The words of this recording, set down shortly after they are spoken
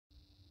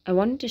I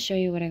wanted to show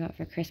you what I got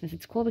for Christmas.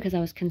 It's cool because I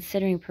was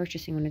considering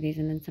purchasing one of these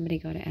and then somebody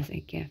got it as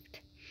a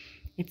gift.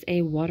 It's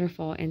a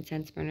waterfall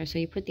incense burner. So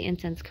you put the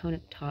incense cone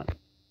at the top,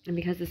 and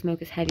because the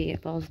smoke is heavy,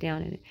 it falls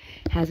down and it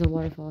has a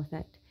waterfall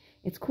effect.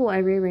 It's cool. I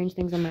rearranged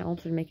things on my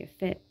altar to make it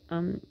fit.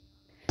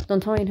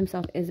 Dontorian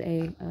himself is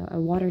a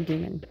water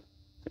demon.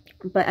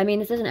 But, I mean,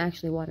 this isn't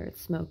actually water,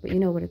 it's smoke. But you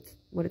know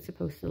what it's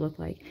supposed to look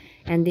like.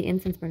 And the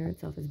incense burner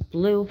itself is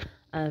blue,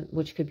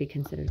 which could be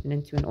considered an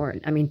incense, or,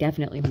 I mean,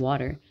 definitely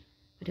water.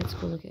 But it's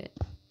cool, look at it.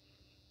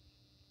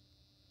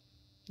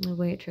 The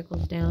way it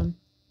trickles down.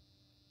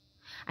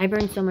 I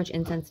burned so much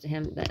incense to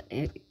him that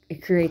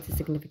it creates a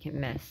significant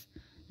mess.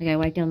 Like, I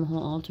wipe down the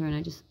whole altar and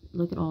I just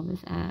look at all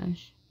this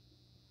ash.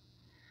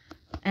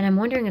 And I'm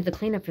wondering if the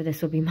cleanup for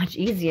this will be much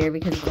easier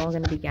because it's all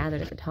going to be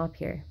gathered at the top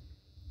here.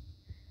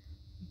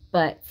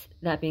 But,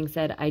 that being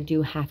said, I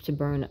do have to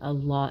burn a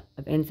lot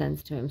of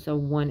incense to him. So,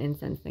 one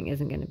incense thing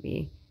isn't going to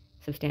be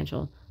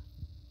substantial.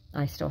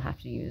 I still have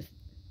to use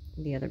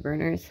the other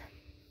burners.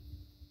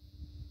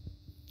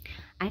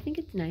 I think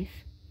it's nice.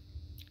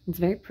 It's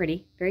very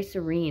pretty, very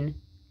serene.